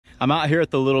I'm out here at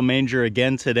the little manger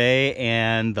again today,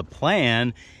 and the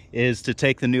plan is to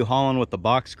take the new Holland with the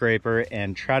box scraper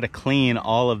and try to clean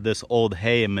all of this old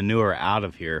hay and manure out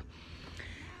of here.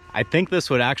 I think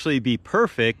this would actually be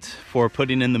perfect for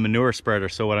putting in the manure spreader.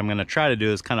 So what I'm going to try to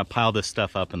do is kind of pile this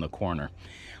stuff up in the corner.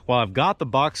 While I've got the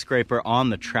box scraper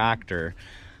on the tractor,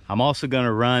 I'm also going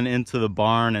to run into the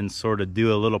barn and sort of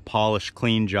do a little polish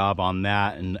clean job on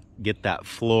that and get that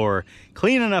floor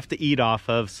clean enough to eat off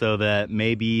of, so that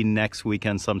maybe next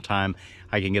weekend sometime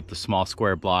I can get the small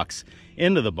square blocks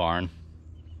into the barn.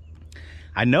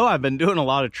 I know I've been doing a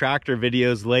lot of tractor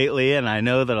videos lately, and I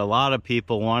know that a lot of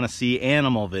people want to see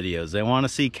animal videos. They want to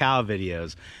see cow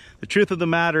videos. The truth of the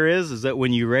matter is that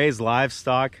when you raise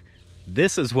livestock,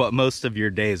 this is what most of your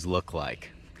days look like.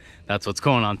 That's what's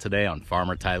going on today on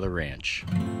Farmertylerranch.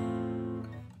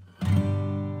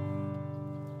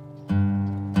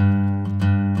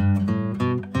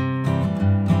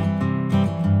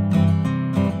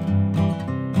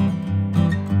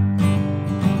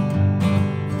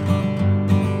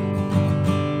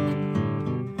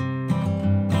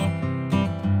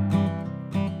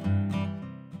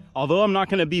 Although I'm not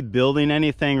going to be building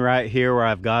anything right here where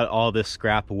I've got all this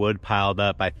scrap wood piled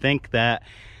up, I think that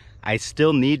I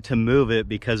still need to move it,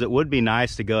 because it would be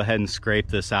nice to go ahead and scrape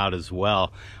this out as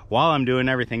well while I'm doing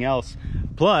everything else.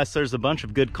 Plus, there's a bunch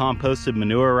of good composted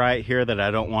manure right here that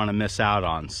I don't want to miss out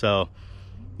on. So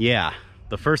yeah,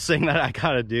 the first thing that I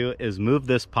gotta do is move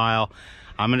this pile.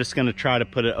 I'm just gonna try to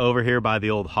put it over here by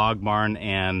the old hog barn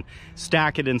and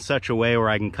stack it in such a way where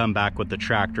I can come back with the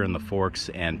tractor and the forks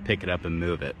and pick it up and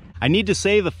move it. I need to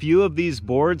save a few of these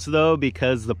boards though,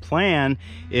 because the plan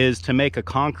is to make a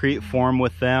concrete form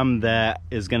with them that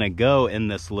is gonna go in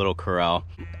this little corral.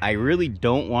 I really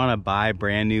don't wanna buy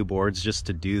brand new boards just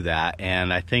to do that,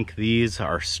 and I think these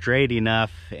are straight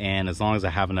enough, and as long as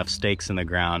I have enough stakes in the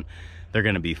ground, they're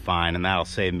gonna be fine, and that'll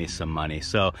save me some money.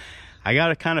 So I got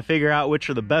to kind of figure out which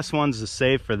are the best ones to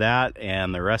save for that,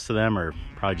 and the rest of them are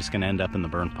probably just going to end up in the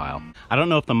burn pile. I don't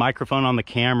know if the microphone on the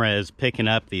camera is picking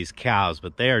up these cows,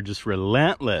 but they are just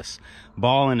relentless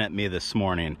bawling at me this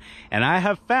morning. And I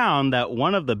have found that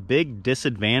one of the big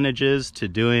disadvantages to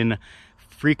doing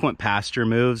frequent pasture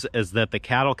moves is that the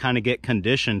cattle kind of get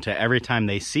conditioned to every time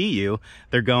they see you,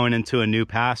 they're going into a new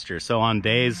pasture. So on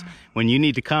days when you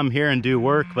need to come here and do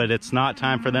work, but it's not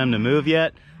time for them to move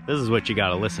yet, this is what you got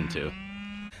to listen to.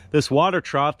 This water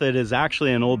trough that is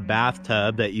actually an old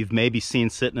bathtub that you've maybe seen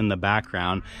sitting in the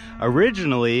background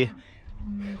originally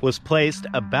was placed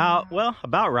about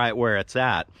right where it's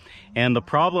at. And the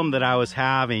problem that I was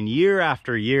having year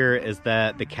after year is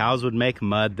that the cows would make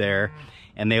mud there,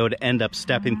 and they would end up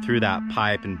stepping through that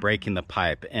pipe and breaking the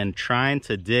pipe. And trying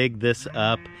to dig this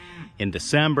up in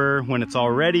December when it's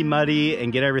already muddy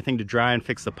and get everything to dry and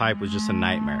fix the pipe was just a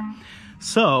nightmare.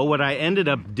 So what I ended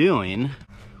up doing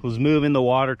was moving the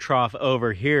water trough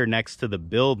over here next to the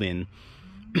building.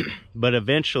 But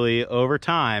eventually, over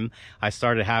time, I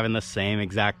started having the same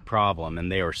exact problem,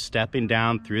 and they were stepping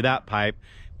down through that pipe,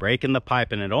 breaking the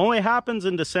pipe, and it only happens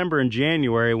in December and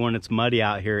January when it's muddy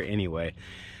out here anyway.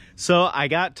 So I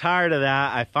got tired of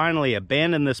that. I finally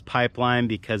abandoned this pipeline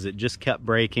because it just kept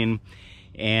breaking,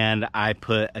 and I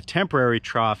put a temporary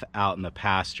trough out in the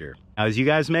pasture. Now, as you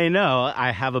guys may know,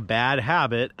 I have a bad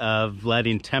habit of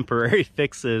letting temporary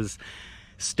fixes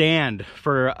stand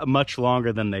for much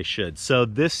longer than they should. So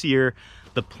this year,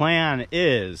 the plan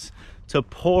is to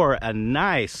pour a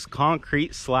nice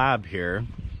concrete slab here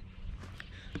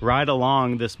right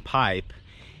along this pipe,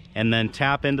 and then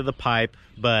tap into the pipe,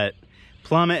 but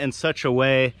plumb it in such a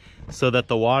way so that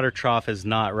the water trough is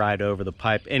not right over the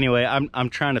pipe. Anyway, I'm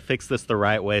trying to fix this the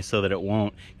right way so that it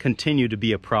won't continue to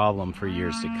be a problem for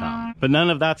years to come. But none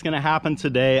of that's going to happen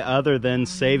today, other than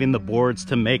saving the boards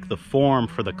to make the form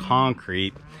for the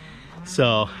concrete.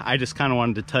 So I just kind of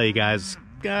wanted to tell you guys,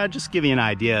 just give you an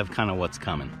idea of kind of what's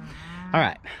coming. All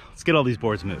right, let's get all these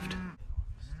boards moved.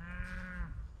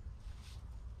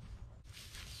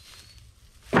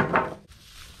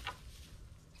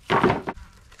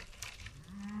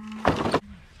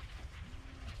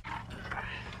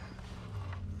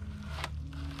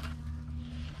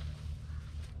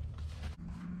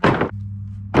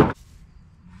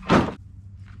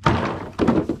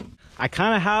 I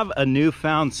kind of have a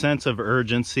newfound sense of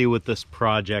urgency with this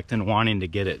project and wanting to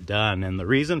get it done. And the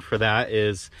reason for that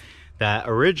is that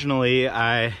originally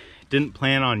I didn't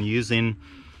plan on using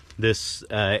this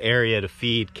area to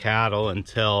feed cattle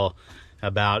until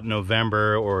about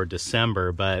November or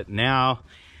December. But now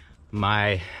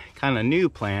my kind of new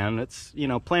plan, it's, you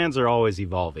know, plans are always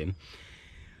evolving.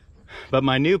 But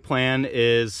my new plan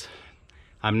is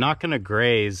I'm not going to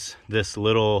graze this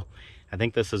little I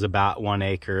think this is about 1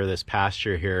 acre, this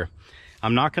pasture here.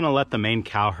 I'm not going to let the main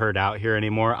cow herd out here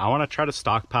anymore. I want to try to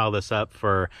stockpile this up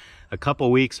for a couple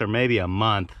weeks or maybe a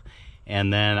month.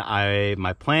 And then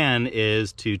my plan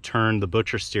is to turn the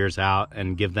butcher steers out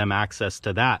and give them access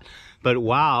to that. But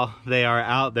while they are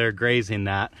out there grazing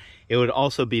that, it would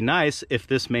also be nice if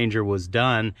this manger was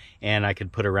done and I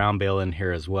could put a round bale in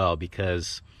here as well,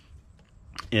 because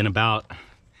in about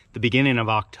the beginning of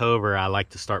October, I like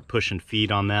to start pushing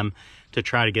feed on them to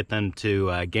try to get them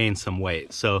to gain some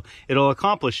weight. So it'll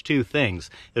accomplish two things.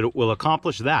 It will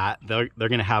accomplish that. They're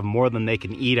gonna have more than they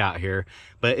can eat out here,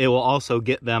 but it will also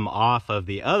get them off of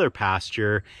the other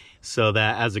pasture so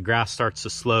that as the grass starts to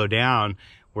slow down,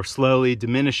 we're slowly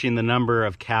diminishing the number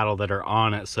of cattle that are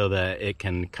on it so that it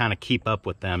can kind of keep up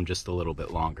with them just a little bit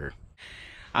longer.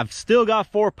 I've still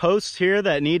got 4 posts here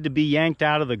that need to be yanked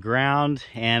out of the ground,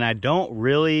 and I don't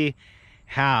really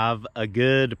have a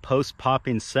good post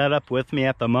popping setup with me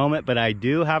at the moment, but I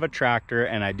do have a tractor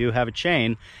and I do have a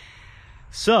chain.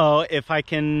 So if I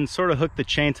can sort of hook the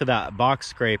chain to that box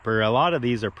scraper, a lot of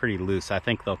these are pretty loose. I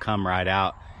think they'll come right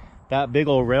out. That big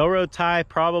old railroad tie,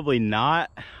 probably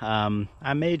not.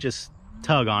 I may just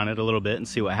tug on it a little bit and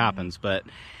see what happens, but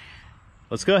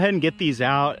let's go ahead and get these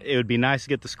out. It would be nice to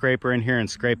get the scraper in here and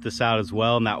scrape this out as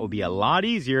well, and that will be a lot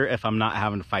easier if I'm not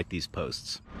having to fight these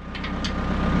posts.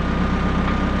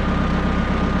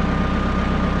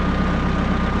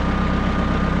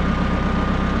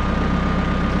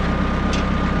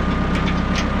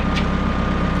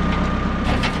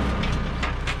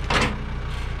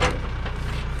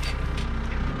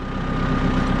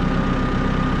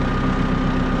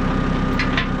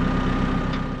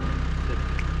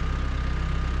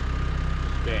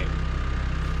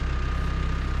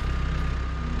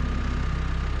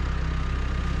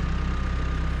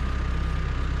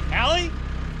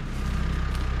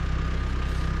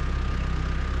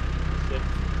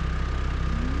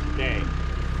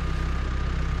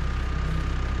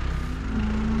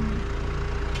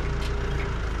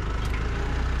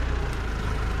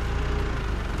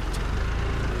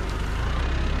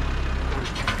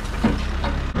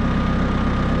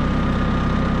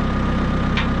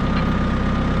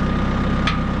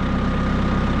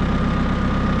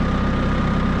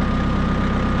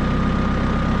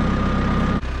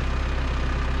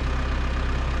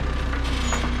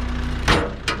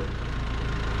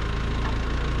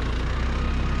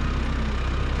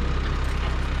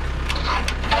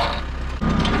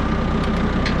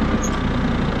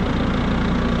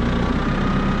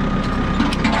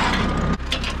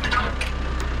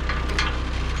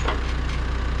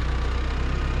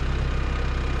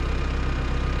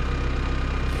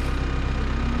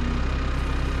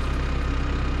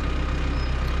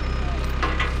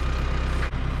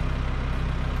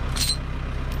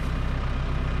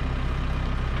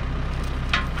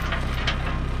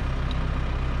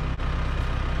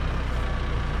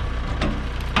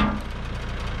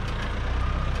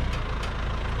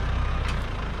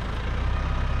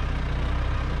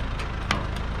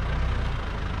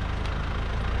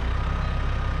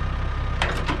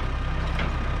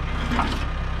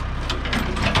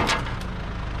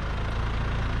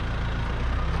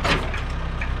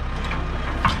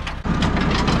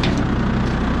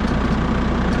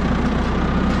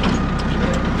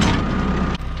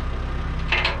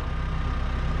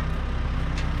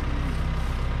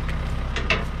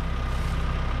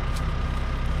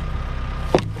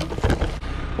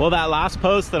 Well, that last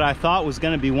post that I thought was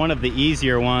going to be one of the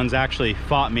easier ones actually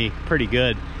fought me pretty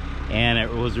good, and it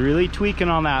was really tweaking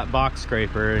on that box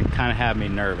scraper and kind of had me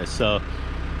nervous. So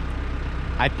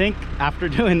I think after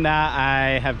doing that,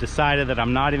 I have decided that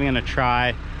I'm not even going to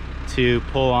try to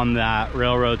pull on that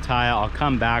railroad tie. I'll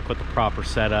come back with the proper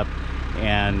setup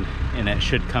and it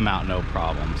should come out no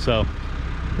problem. So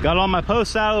got all my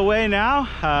posts out of the way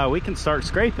now. We can start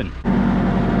scraping.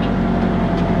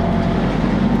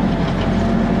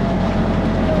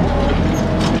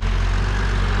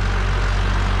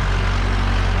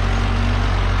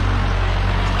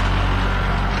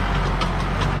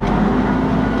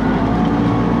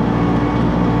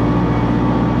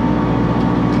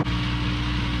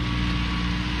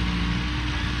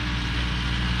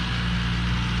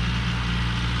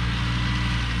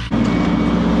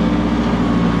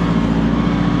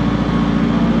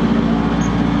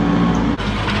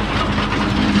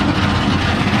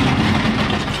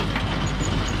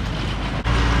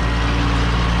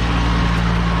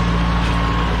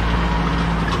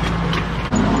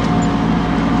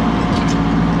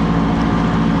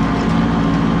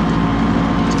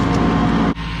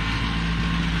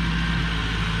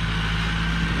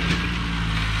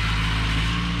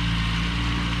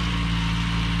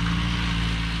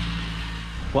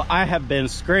 Well, I have been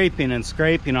scraping and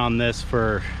scraping on this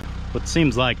for what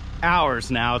seems like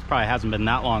hours now. It probably hasn't been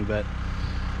that long, but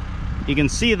you can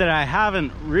see that I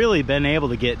haven't really been able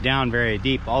to get down very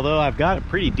deep, although I've got a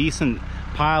pretty decent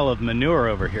pile of manure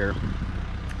over here.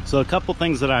 So a couple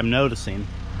things that I'm noticing.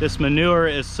 This manure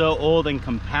is so old and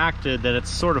compacted that it's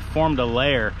sort of formed a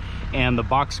layer, and the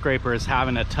box scraper is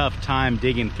having a tough time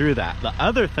digging through that. The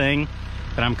other thing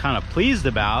that I'm kind of pleased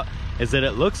about is that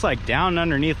it looks like down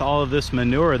underneath all of this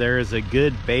manure there is a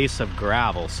good base of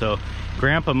gravel. So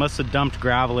Grandpa must have dumped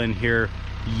gravel in here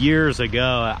years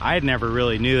ago. I never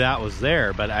really knew that was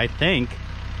there, but I think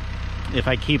if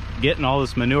I keep getting all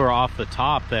this manure off the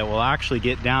top, that will actually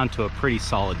get down to a pretty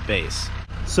solid base.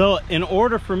 So in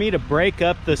order for me to break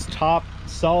up this top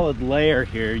solid layer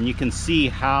here, and you can see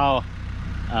how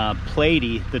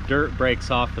platy the dirt breaks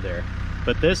off of there,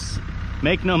 but this,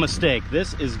 make no mistake,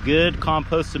 this is good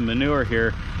composted manure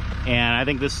here, and I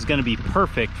think this is going to be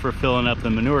perfect for filling up the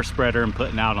manure spreader and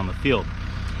putting out on the field.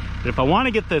 But if I want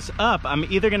to get this up, I'm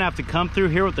either going to have to come through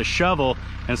here with a shovel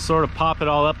and sort of pop it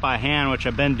all up by hand, which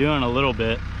I've been doing a little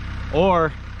bit,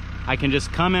 or I can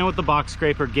just come in with the box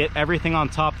scraper, get everything on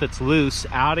top that's loose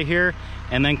out of here,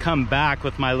 and then come back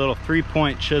with my little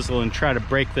 3-point chisel and try to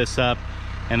break this up,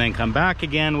 and then come back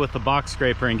again with the box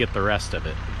scraper and get the rest of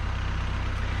it.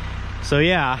 So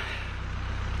yeah,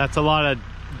 that's a lot of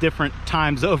different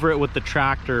times over it with the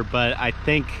tractor, but I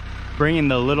think bringing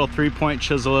the little 3-point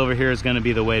chisel over here is going to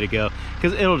be the way to go,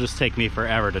 because it'll just take me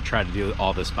forever to try to do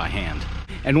all this by hand.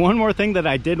 And one more thing that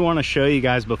I did want to show you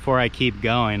guys before I keep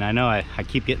going, I know I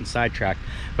keep getting sidetracked,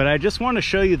 but I just want to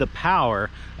show you the power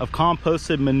of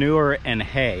composted manure and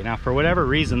hay. Now, for whatever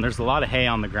reason, there's a lot of hay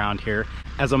on the ground here.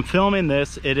 As I'm filming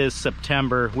this, it is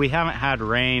September. We haven't had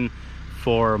rain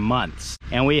for months,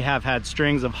 and we have had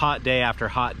strings of hot day after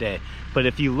hot day. But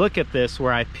if you look at this,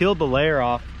 where I peeled the layer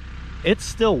off, it's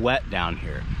still wet down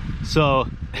here. So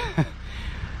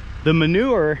the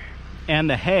manure and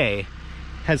the hay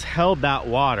has held that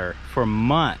water for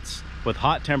months with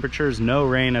hot temperatures, no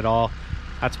rain at all.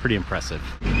 That's pretty impressive.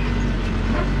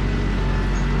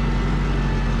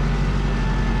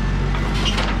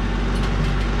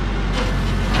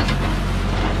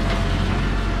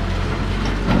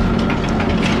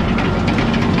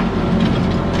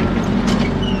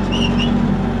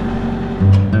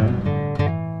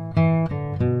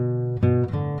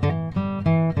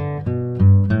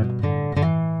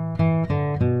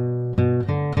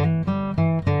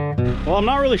 Well, I'm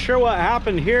not really sure what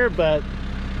happened here, but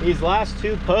these last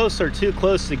two posts are too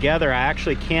close together. I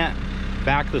actually can't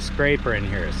back the scraper in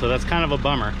here, so that's kind of a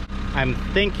bummer. I'm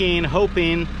thinking,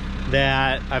 hoping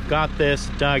that I've got this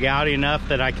dug out enough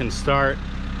that I can start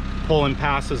pulling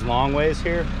passes long ways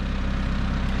here.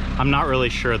 I'm not really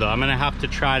sure though. I'm gonna have to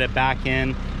try to back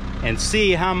in and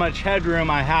see how much headroom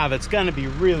I have. It's gonna be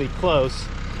really close.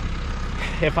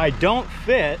 If I don't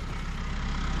fit,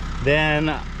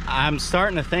 then I'm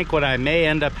starting to think what I may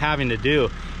end up having to do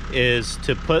is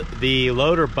to put the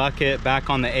loader bucket back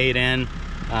on the 8N,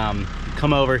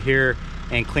 come over here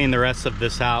and clean the rest of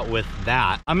this out with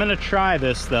that. I'm gonna try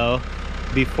this though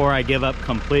before I give up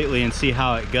completely and see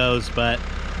how it goes, but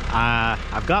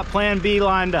I've got plan B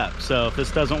lined up, so if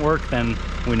this doesn't work, then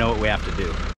we know what we have to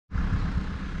do.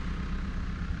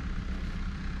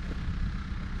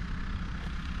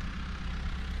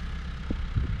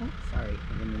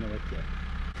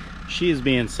 She is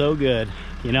being so good.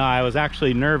 You know, I was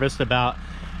actually nervous about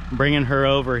bringing her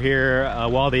over here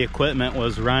while the equipment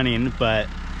was running, but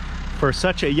for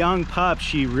such a young pup,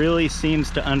 she really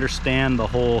seems to understand the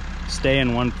whole stay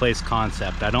in one place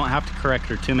concept. I don't have to correct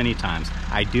her too many times.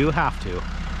 I do have to,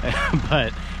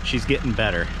 but she's getting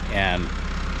better. And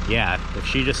yeah, if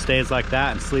she just stays like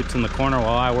that and sleeps in the corner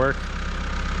while I work,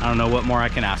 I don't know what more I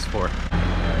can ask for.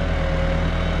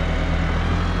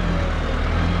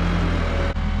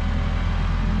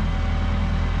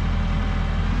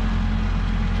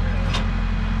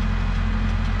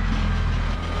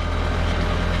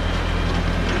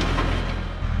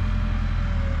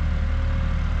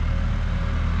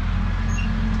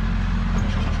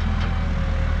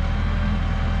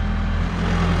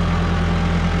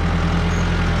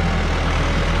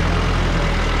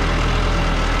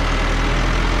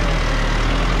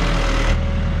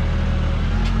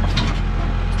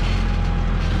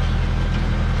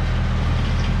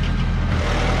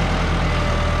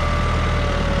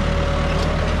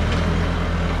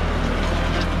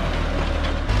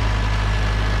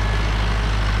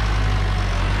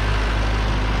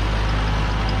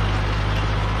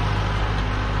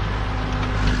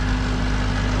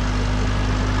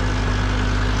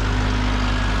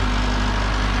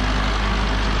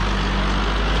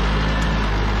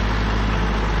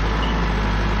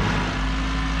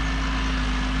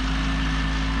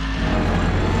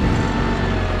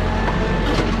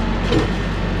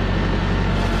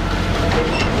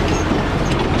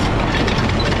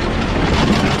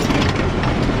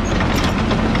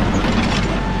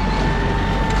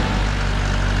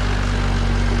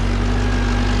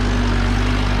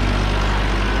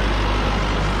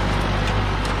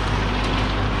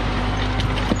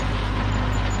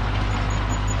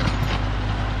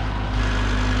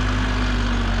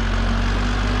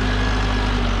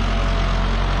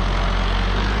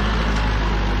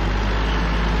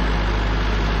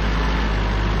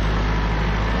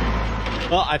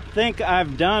 Well, I think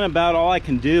I've done about all I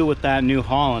can do with that New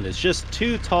Holland. It's just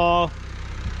too tall.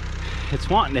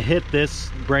 It's wanting to hit this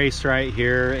brace right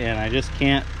here, and I just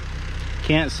can't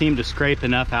seem to scrape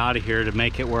enough out of here to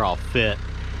make it where I'll fit.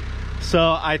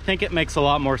 So I think it makes a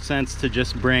lot more sense to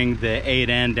just bring the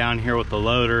 8N down here with the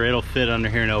loader. It'll fit under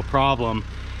here no problem,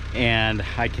 and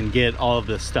I can get all of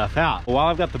this stuff out. While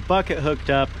I've got the bucket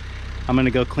hooked up, I'm gonna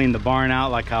go clean the barn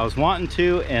out like I was wanting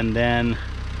to, and then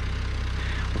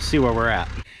we'll see where we're at.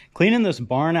 Cleaning this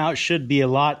barn out should be a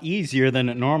lot easier than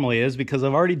it normally is because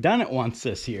I've already done it once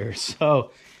this year.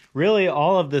 So really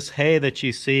all of this hay that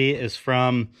you see is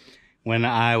from when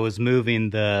I was moving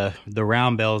the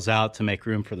round bales out to make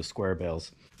room for the square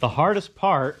bales. The hardest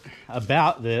part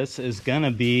about this is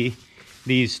gonna be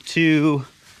these two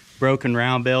broken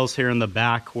round bales here in the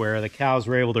back where the cows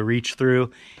were able to reach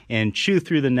through and chew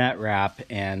through the net wrap,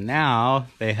 and now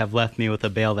they have left me with a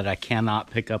bale that I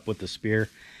cannot pick up with the spear.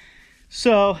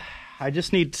 So I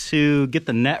just need to get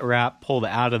the net wrap pulled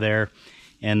out of there,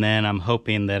 and then I'm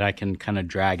hoping that I can kind of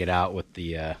drag it out with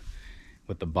the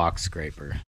box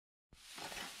scraper.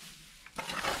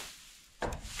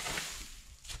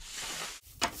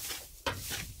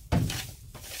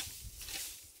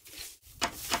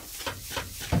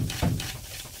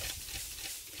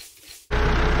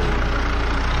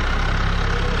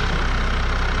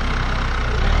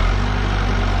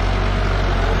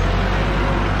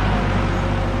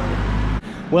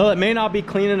 Well, it may not be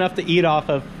clean enough to eat off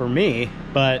of for me,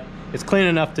 but it's clean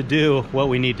enough to do what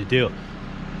we need to do.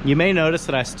 You may notice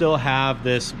that I still have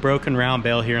this broken round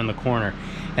bale here in the corner.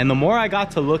 And the more I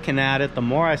got to looking at it, the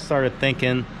more I started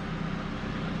thinking,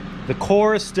 the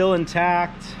core is still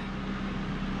intact.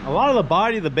 A lot of the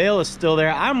body of the bale is still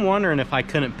there. I'm wondering if I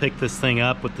couldn't pick this thing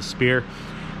up with the spear.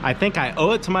 I think I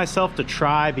owe it to myself to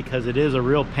try because it is a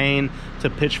real pain to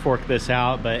pitchfork this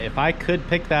out. But if I could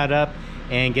pick that up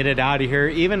and get it out of here,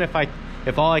 even if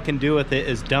all I can do with it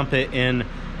is dump it in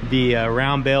the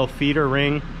round bale feeder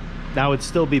ring, that would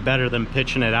still be better than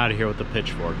pitching it out of here with the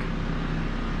pitchfork.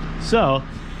 So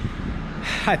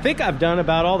I think I've done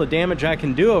about all the damage I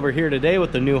can do over here today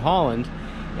with the New Holland,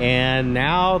 and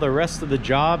now the rest of the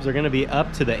jobs are going to be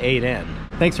up to the 8N.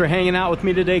 Thanks for hanging out with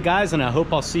me today, guys, and I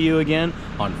hope I'll see you again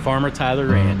on Farmer Tyler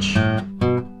Ranch.